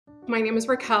My name is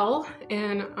Raquel,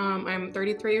 and I'm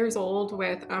 33 years old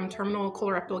with terminal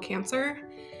colorectal cancer.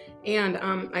 And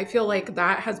I feel like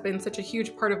that has been such a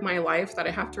huge part of my life that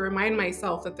I have to remind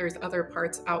myself that there's other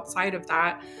parts outside of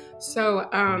that. So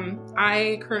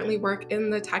I currently work in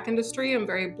the tech industry. I'm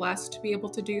very blessed to be able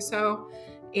to do so.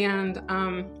 And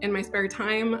in my spare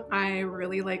time, I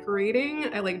really like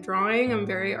reading. I like drawing. I'm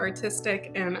very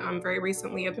artistic, and very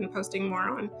recently I've been posting more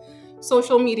on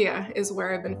social media is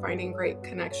where I've been finding great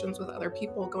connections with other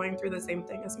people going through the same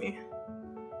thing as me.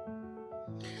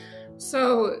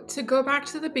 So, to go back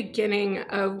to the beginning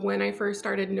of when I first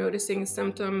started noticing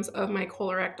symptoms of my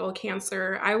colorectal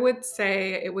cancer, I would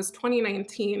say it was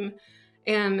 2019.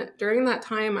 And during that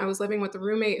time, I was living with a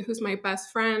roommate who's my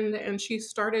best friend, and she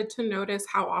started to notice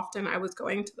how often I was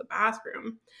going to the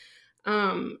bathroom.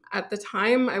 At the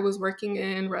time, I was working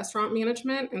in restaurant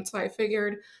management, and so I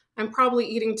figured I'm probably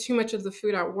eating too much of the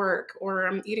food at work, or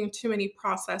I'm eating too many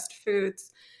processed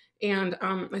foods. And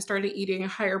I started eating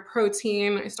higher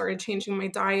protein. I started changing my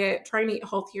diet, trying to eat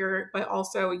healthier, but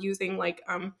also using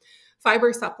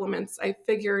fiber supplements. I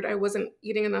figured I wasn't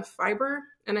eating enough fiber.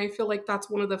 And I feel like that's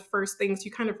one of the first things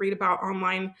you kind of read about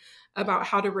online about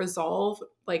how to resolve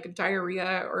like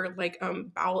diarrhea or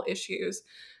bowel issues.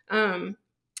 Um,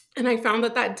 and I found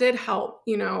that that did help.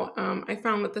 I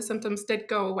found that the symptoms did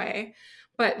go away,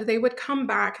 but they would come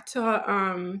back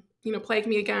to, plague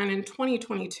me again in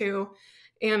 2022.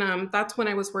 And that's when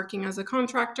I was working as a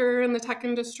contractor in the tech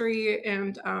industry.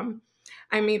 And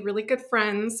I made really good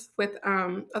friends with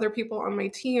other people on my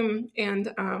team.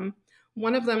 And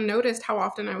one of them noticed how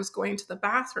often I was going to the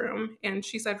bathroom. And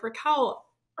she said, "Raquel,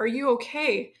 are you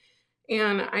okay?"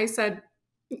 And I said,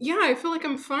 "Yeah, I feel like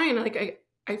I'm fine.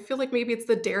 I feel like maybe it's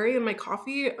the dairy in my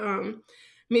coffee.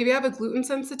 Maybe I have a gluten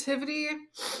sensitivity."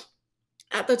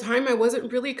 At the time, I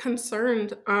wasn't really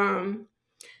concerned.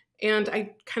 And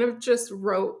I kind of just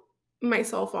wrote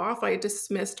myself off. I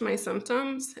dismissed my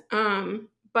symptoms.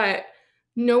 But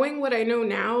knowing what I know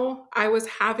now, I was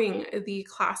having the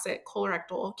classic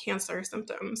colorectal cancer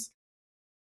symptoms.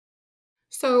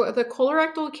 So, the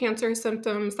colorectal cancer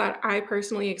symptoms that I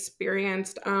personally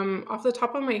experienced, off the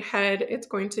top of my head, it's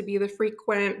going to be the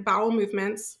frequent bowel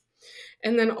movements.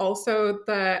 And then also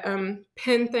the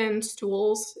pin thin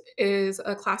stools is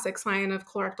a classic sign of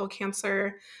colorectal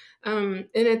cancer. In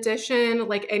addition,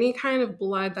 like any kind of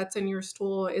blood that's in your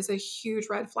stool is a huge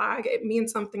red flag. It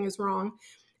means something is wrong.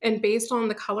 And based on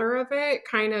the color of it,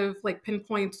 kind of like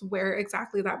pinpoints where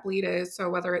exactly that bleed is. So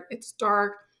whether it's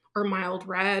dark or mild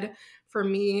red, for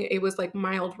me, it was like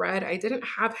mild red. I didn't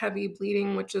have heavy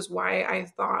bleeding, which is why I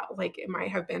thought like it might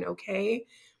have been okay,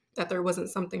 that there wasn't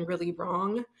something really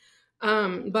wrong.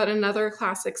 But another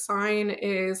classic sign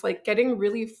is like getting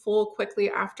really full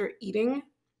quickly after eating.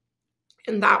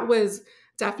 And that was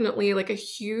definitely like a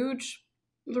huge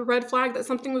red flag that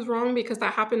something was wrong because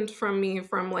that happened from me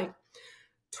from like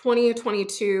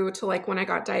 2022 to like when I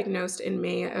got diagnosed in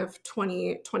May of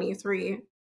 2023.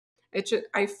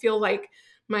 I feel like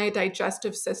my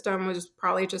digestive system was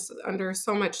probably just under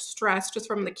so much stress just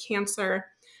from the cancer.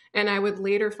 And I would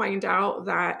later find out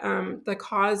that the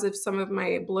cause of some of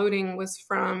my bloating was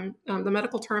from the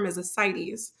medical term is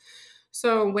ascites.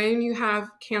 So when you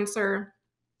have cancer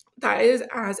that is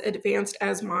as advanced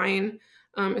as mine,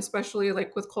 especially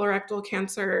like with colorectal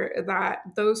cancer, that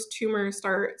those tumors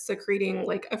start secreting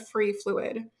like a free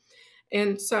fluid.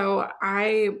 And so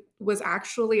I was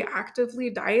actually actively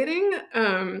dieting,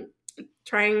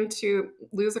 trying to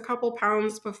lose a couple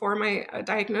pounds before my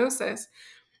diagnosis.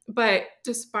 But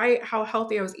despite how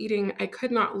healthy I was eating, I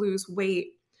could not lose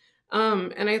weight.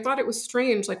 And I thought it was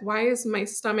strange. Like, why is my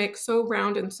stomach so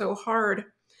round and so hard?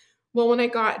 Well, when I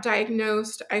got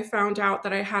diagnosed, I found out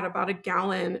that I had about a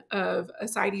gallon of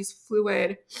ascites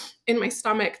fluid in my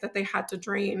stomach that they had to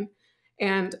drain.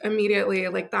 And immediately,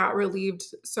 like that relieved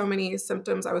so many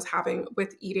symptoms I was having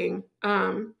with eating.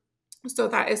 So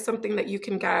that is something that you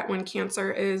can get when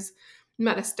cancer is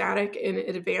metastatic and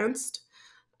advanced.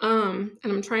 And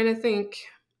I'm trying to think,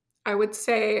 I would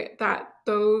say that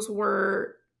those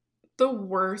were the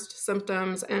worst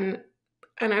symptoms. And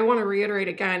I want to reiterate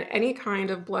again, any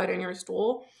kind of blood in your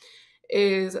stool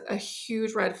is a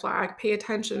huge red flag. Pay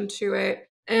attention to it.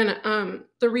 And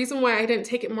the reason why I didn't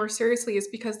take it more seriously is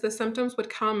because the symptoms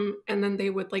would come and then they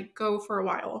would like go for a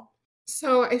while.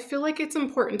 So I feel like it's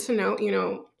important to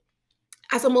note,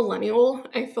 as a millennial,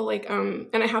 I feel like, and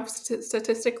I have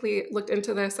statistically looked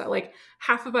into this, that like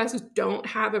half of us don't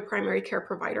have a primary care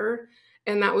provider.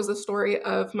 And that was the story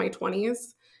of my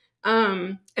 20s.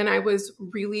 And I was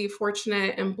really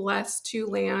fortunate and blessed to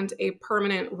land a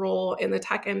permanent role in the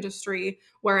tech industry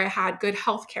where I had good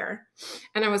healthcare.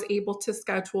 And I was able to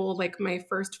schedule like my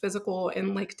first physical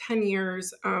in like 10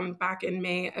 years back in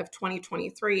May of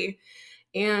 2023.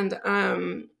 And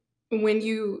when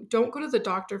you don't go to the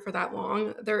doctor for that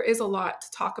long, there is a lot to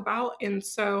talk about. And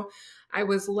so I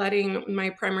was letting my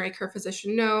primary care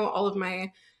physician know all of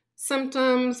my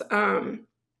symptoms,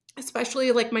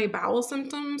 especially like my bowel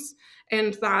symptoms,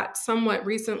 and that somewhat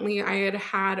recently I had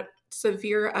had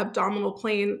severe abdominal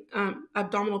pain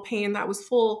that was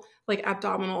full, like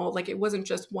abdominal, like it wasn't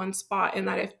just one spot, and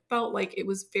that it felt like it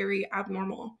was very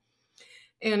abnormal.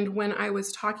 And when I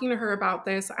was talking to her about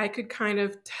this, I could kind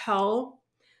of tell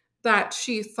that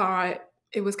she thought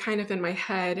it was kind of in my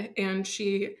head. And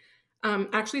she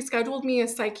actually scheduled me a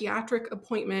psychiatric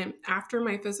appointment after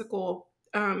my physical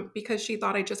because she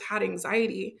thought I just had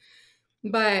anxiety.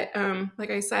 But like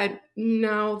I said,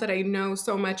 now that I know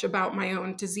so much about my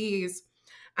own disease,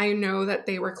 I know that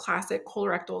they were classic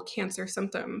colorectal cancer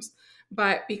symptoms.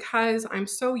 But because I'm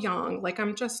so young, like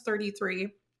I'm just 33,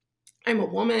 I'm a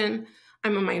woman,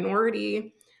 I'm a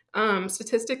minority.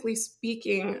 Statistically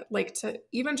speaking, like to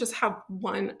even just have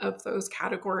one of those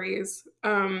categories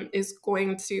is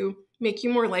going to make you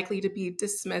more likely to be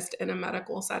dismissed in a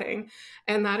medical setting.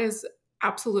 And that is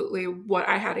absolutely what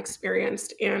I had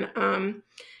experienced. And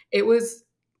it was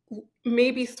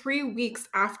maybe 3 weeks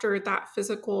after that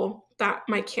physical that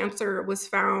my cancer was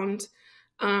found,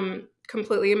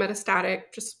 completely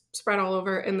metastatic, just spread all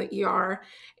over in the ER.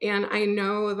 And I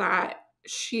know that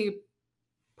she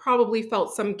probably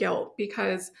felt some guilt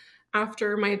because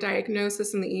after my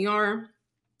diagnosis in the ER,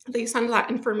 they send that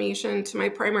information to my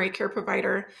primary care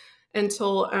provider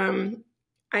until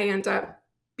I end up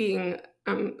being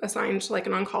assigned to like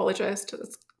an oncologist.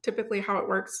 That's typically how it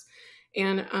works.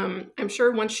 And I'm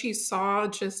sure once she saw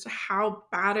just how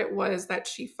bad it was that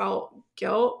she felt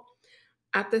guilt,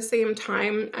 at the same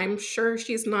time, I'm sure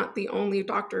she's not the only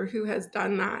doctor who has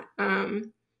done that.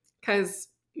 Because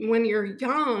when you're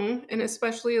young, and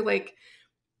especially like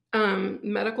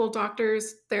medical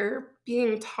doctors, they're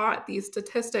being taught these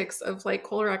statistics of like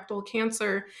colorectal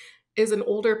cancer is an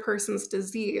older person's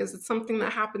disease. It's something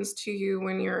that happens to you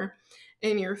when you're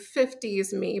in your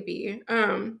 50s, maybe.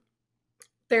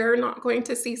 They're not going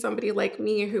to see somebody like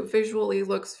me who visually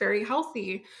looks very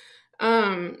healthy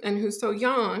and who's so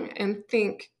young and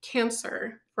think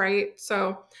cancer, right?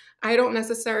 So I don't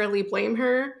necessarily blame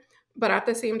her, but at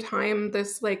the same time,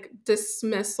 this like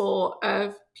dismissal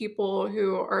of people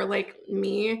who are like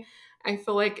me, I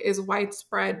feel like is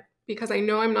widespread because I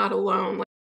know I'm not alone.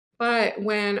 But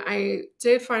when I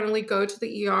did finally go to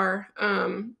the ER,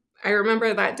 I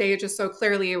remember that day just so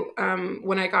clearly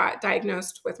when I got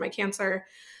diagnosed with my cancer.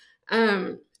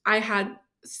 I had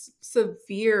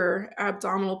severe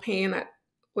abdominal pain that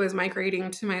was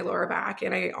migrating to my lower back,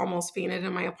 and I almost fainted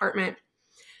in my apartment.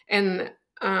 And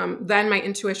then my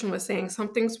intuition was saying,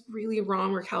 something's really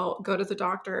wrong, Raquel, go to the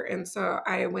doctor. And so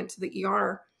I went to the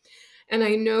ER. And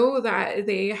I know that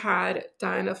they had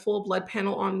done a full blood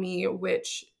panel on me,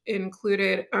 which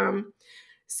included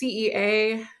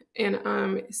CEA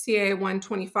and CA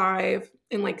 125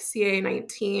 and like CA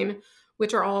 19,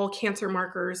 which are all cancer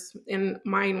markers. And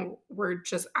mine were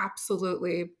just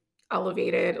absolutely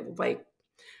elevated. Like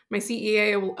my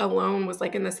CEA alone was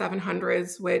like in the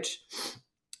 700s, which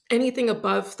anything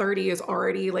above 30 is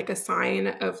already like a sign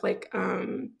of like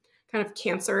kind of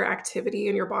cancer activity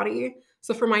in your body.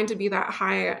 So for mine to be that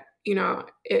high,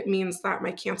 it means that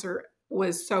my cancer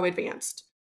was so advanced.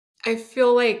 I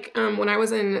feel like when I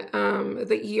was in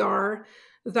the ER,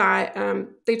 that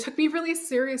they took me really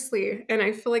seriously, and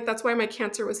I feel like that's why my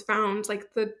cancer was found.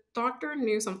 Like the doctor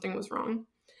knew something was wrong,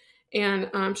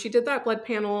 and she did that blood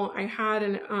panel. I've had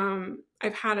an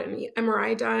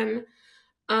MRI done,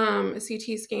 a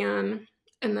CT scan,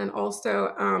 and then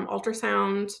also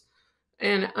ultrasound.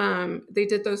 And they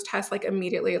did those tests like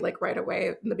immediately, like right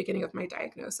away in the beginning of my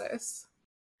diagnosis.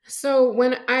 So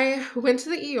when I went to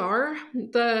the ER,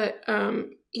 the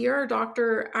ER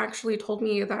doctor actually told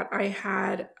me that I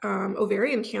had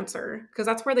ovarian cancer because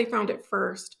that's where they found it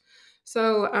first.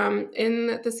 So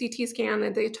in the CT scan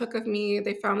that they took of me,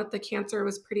 they found that the cancer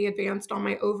was pretty advanced on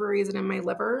my ovaries and in my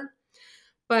liver.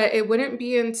 But it wouldn't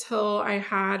be until I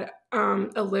had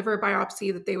a liver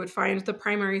biopsy that they would find the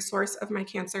primary source of my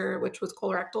cancer, which was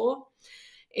colorectal.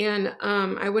 And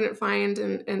I wouldn't find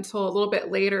until a little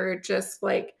bit later just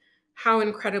like how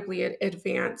incredibly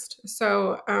advanced.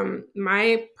 So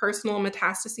my personal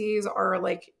metastases are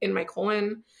like in my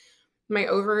colon, my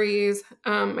ovaries,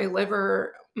 my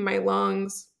liver, my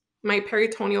lungs. my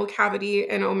peritoneal cavity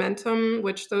and omentum,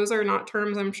 which those are not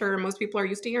terms I'm sure most people are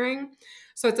used to hearing.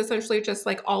 So it's essentially just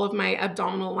like all of my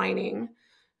abdominal lining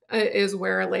is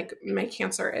where like my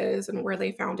cancer is and where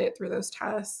they found it through those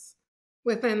tests.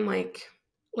 Within like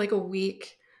a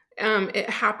week, it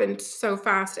happened so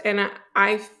fast, and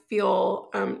I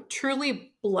feel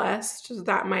truly blessed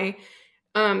that my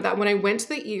that when I went to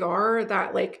the ER,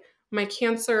 that like my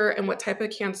cancer and what type of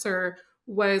cancer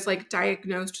was like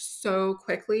diagnosed so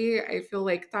quickly. I feel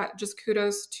like that just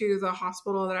kudos to the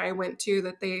hospital that I went to,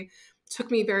 that they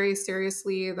took me very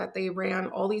seriously, that they ran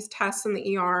all these tests in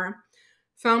the ER,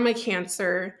 found my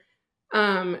cancer,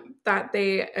 that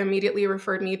they immediately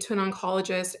referred me to an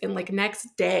oncologist. And like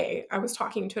next day, I was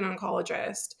talking to an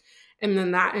oncologist. And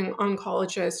then that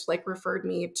oncologist like referred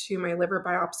me to my liver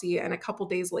biopsy. And a couple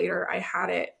days later, I had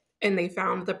it and they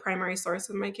found the primary source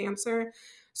of my cancer.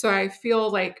 So I feel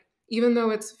like even though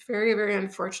it's very, very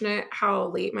unfortunate how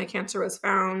late my cancer was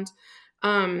found,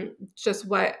 just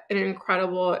what an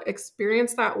incredible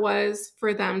experience that was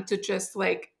for them to just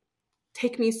like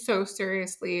take me so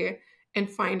seriously and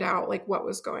find out like what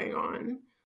was going on.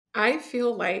 I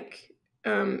feel like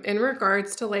in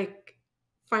regards to like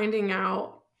finding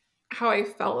out how I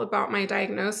felt about my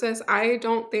diagnosis, I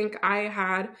don't think I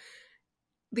had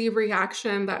the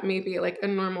reaction that maybe like a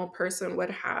normal person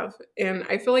would have. And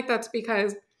I feel like that's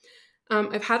because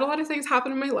I've had a lot of things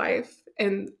happen in my life,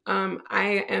 and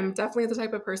I am definitely the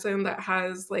type of person that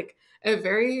has like a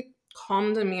very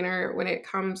calm demeanor when it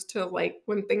comes to like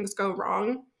when things go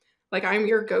wrong. Like I'm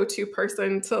your go-to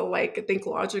person to like think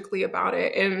logically about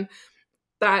it, and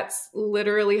that's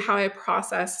literally how I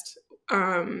processed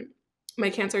my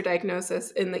cancer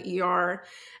diagnosis in the ER.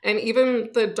 And even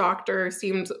the doctor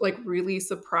seemed like really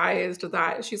surprised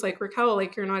that she's like, Raquel,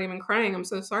 like you're not even crying. I'm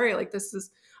so sorry. Like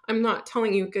I'm not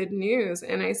telling you good news.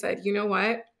 And I said, you know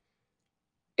what?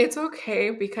 It's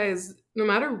okay because no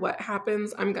matter what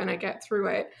happens, I'm going to get through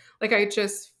it. Like I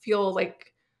just feel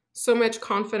like so much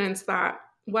confidence that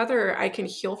whether I can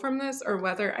heal from this or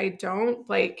whether I don't,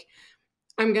 like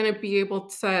I'm gonna be able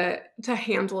to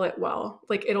handle it well.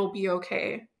 Like it'll be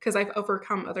okay because I've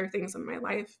overcome other things in my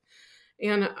life.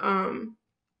 And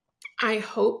I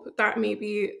hope that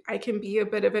maybe I can be a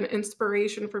bit of an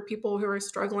inspiration for people who are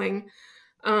struggling.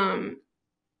 Um,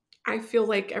 I feel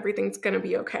like everything's gonna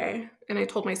be okay. And I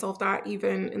told myself that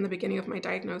even in the beginning of my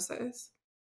diagnosis.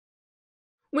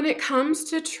 When it comes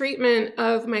to treatment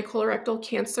of my colorectal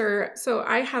cancer, so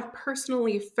I have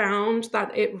personally found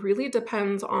that it really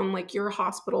depends on like your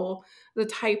hospital, the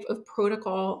type of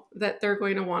protocol that they're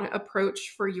going to want to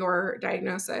approach for your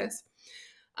diagnosis.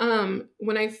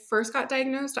 When I first got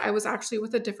diagnosed, I was actually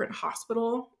with a different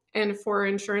hospital and for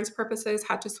insurance purposes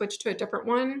had to switch to a different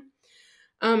one.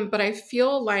 But I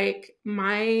feel like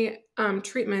my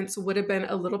treatments would have been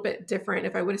a little bit different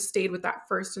if I would have stayed with that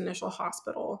first initial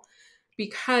hospital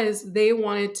because they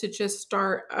wanted to just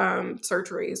start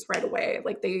surgeries right away.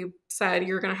 Like they said,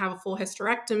 you're going to have a full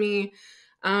hysterectomy.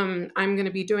 I'm going to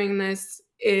be doing this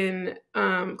in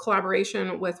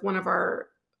collaboration with one of our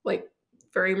like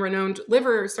very renowned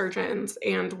liver surgeons,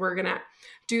 and we're going to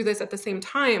do this at the same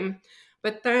time.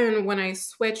 But then when I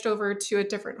switched over to a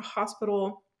different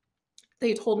hospital,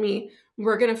 they told me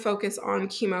we're going to focus on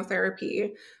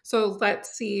chemotherapy. So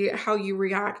let's see how you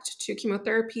react to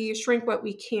chemotherapy, shrink what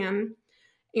we can,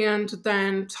 and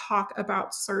then talk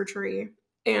about surgery.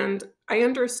 And I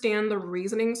understand the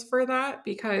reasonings for that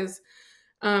because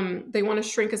they want to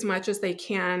shrink as much as they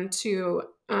can to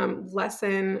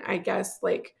lessen, I guess,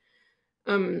 like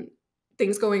um,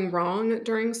 things going wrong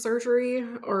during surgery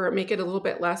or make it a little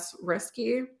bit less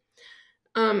risky.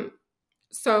 Um,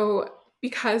 so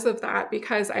because of that,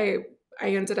 because I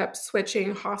ended up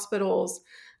switching hospitals,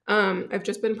 I've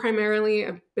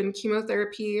been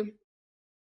chemotherapy.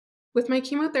 With my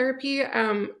chemotherapy,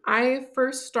 I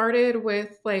first started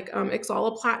with like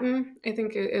oxaliplatin. I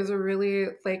think it is a really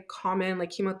like common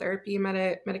like chemotherapy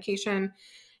medication,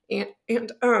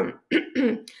 and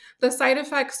the side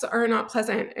effects are not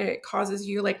pleasant. It causes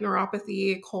you like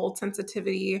neuropathy, cold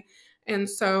sensitivity, and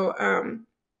so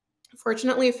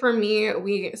fortunately for me,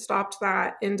 we stopped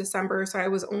that in December. So I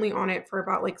was only on it for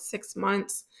about like 6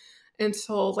 months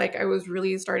until like I was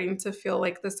really starting to feel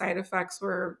like the side effects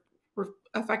were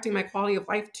affecting my quality of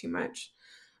life too much.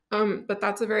 But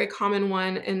that's a very common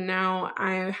one. And now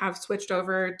I have switched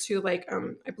over to like,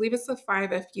 I believe it's the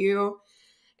 5FU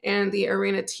and the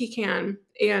Arena TCAN.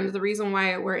 And the reason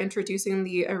why we're introducing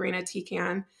the Arena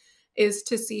TCAN is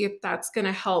to see if that's going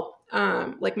to help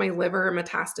like my liver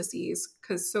metastases.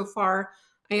 Because so far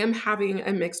I am having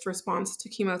a mixed response to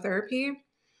chemotherapy.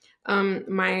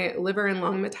 My liver and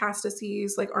lung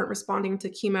metastases like aren't responding to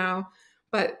chemo,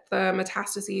 but the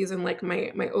metastases in like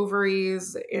my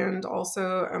ovaries and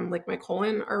also like my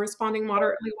colon are responding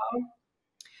moderately well.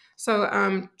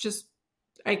 So just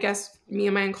I guess me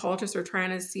and my oncologist are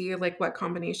trying to see like what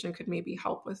combination could maybe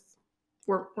help with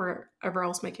wherever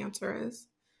else my cancer is.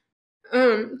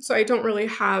 So I don't really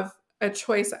have a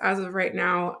choice as of right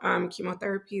now.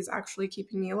 Chemotherapy is actually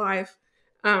keeping me alive.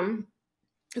 Um,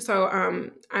 so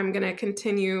I'm going to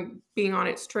continue being on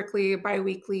it strictly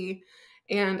biweekly.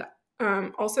 And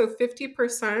also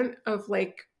 50% of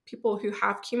like people who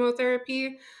have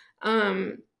chemotherapy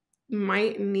um,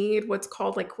 might need what's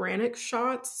called like granic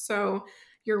shots. So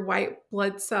your white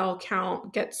blood cell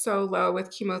count gets so low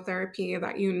with chemotherapy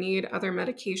that you need other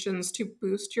medications to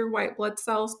boost your white blood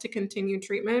cells to continue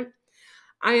treatment.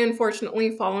 I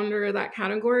unfortunately fall under that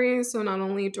category. So not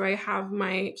only do I have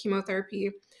my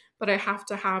chemotherapy, but I have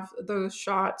to have those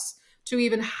shots to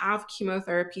even have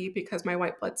chemotherapy because my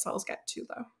white blood cells get too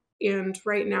low. And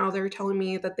right now they're telling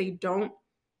me that they don't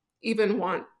even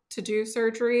want to do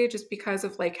surgery just because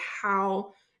of like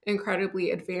how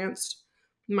incredibly advanced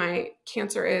my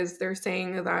cancer is. They're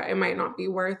saying that it might not be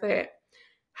worth it.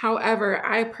 However,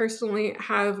 I personally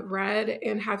have read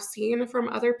and have seen from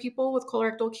other people with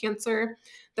colorectal cancer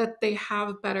that they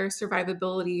have better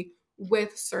survivability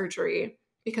with surgery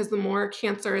because the more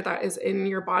cancer that is in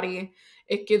your body,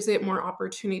 it gives it more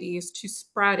opportunities to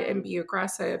spread and be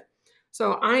aggressive.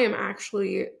 So I am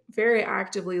actually very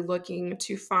actively looking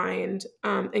to find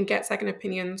and get second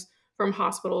opinions from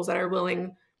hospitals that are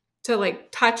willing to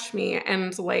like touch me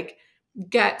and like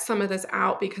get some of this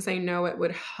out because I know it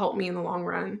would help me in the long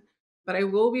run. But I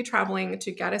will be traveling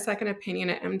to get a second opinion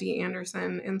at MD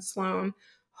Anderson and Sloan,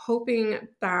 hoping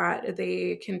that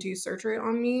they can do surgery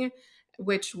on me,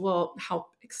 which will help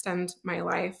extend my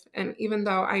life. And even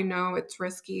though I know it's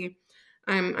risky,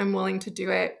 I'm willing to do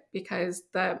it because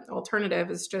the alternative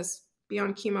is just be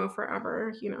on chemo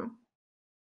forever, you know.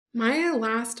 My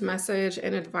last message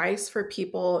and advice for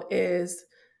people is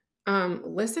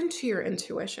listen to your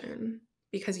intuition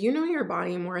because you know your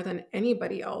body more than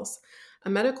anybody else. A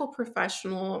medical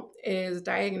professional is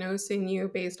diagnosing you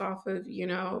based off of, you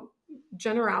know,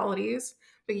 generalities,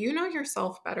 but you know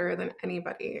yourself better than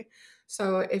anybody.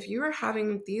 So if you are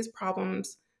having these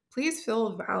problems, please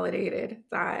feel validated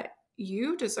that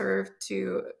you deserve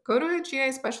to go to a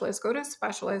GI specialist, go to a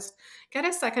specialist, get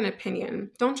a second opinion.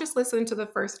 Don't just listen to the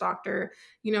first doctor,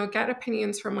 you know, get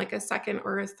opinions from like a second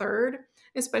or a third,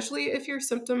 especially if your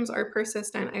symptoms are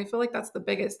persistent. I feel like that's the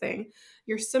biggest thing.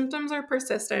 Your symptoms are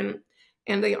persistent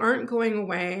and they aren't going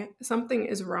away. Something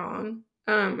is wrong.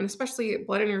 And especially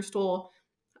blood in your stool,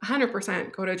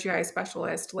 100% go to a GI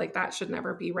specialist. Like that should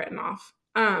never be written off.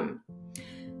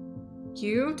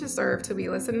 You deserve to be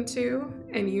listened to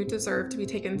and you deserve to be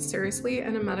taken seriously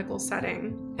in a medical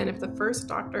setting. And if the first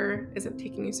doctor isn't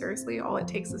taking you seriously, all it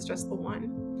takes is just the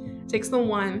one. It takes the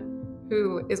one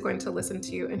who is going to listen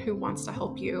to you and who wants to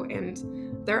help you.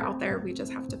 And they're out there. We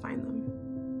just have to find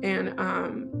them.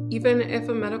 And even if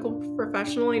a medical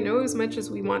professional, I know as much as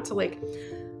we want to like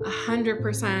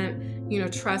 100%, you know,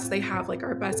 trust they have like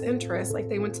our best interests, like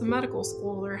they went to medical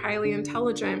school or highly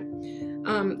intelligent,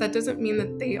 that doesn't mean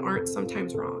that they aren't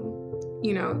sometimes wrong.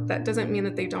 You know, that doesn't mean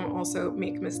that they don't also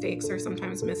make mistakes or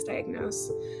sometimes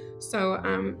misdiagnose.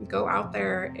 So go out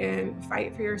there and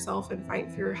fight for yourself and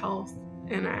fight for your health.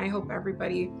 And I hope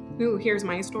everybody who hears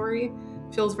my story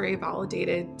feels very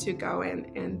validated to go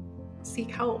in and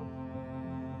seek help.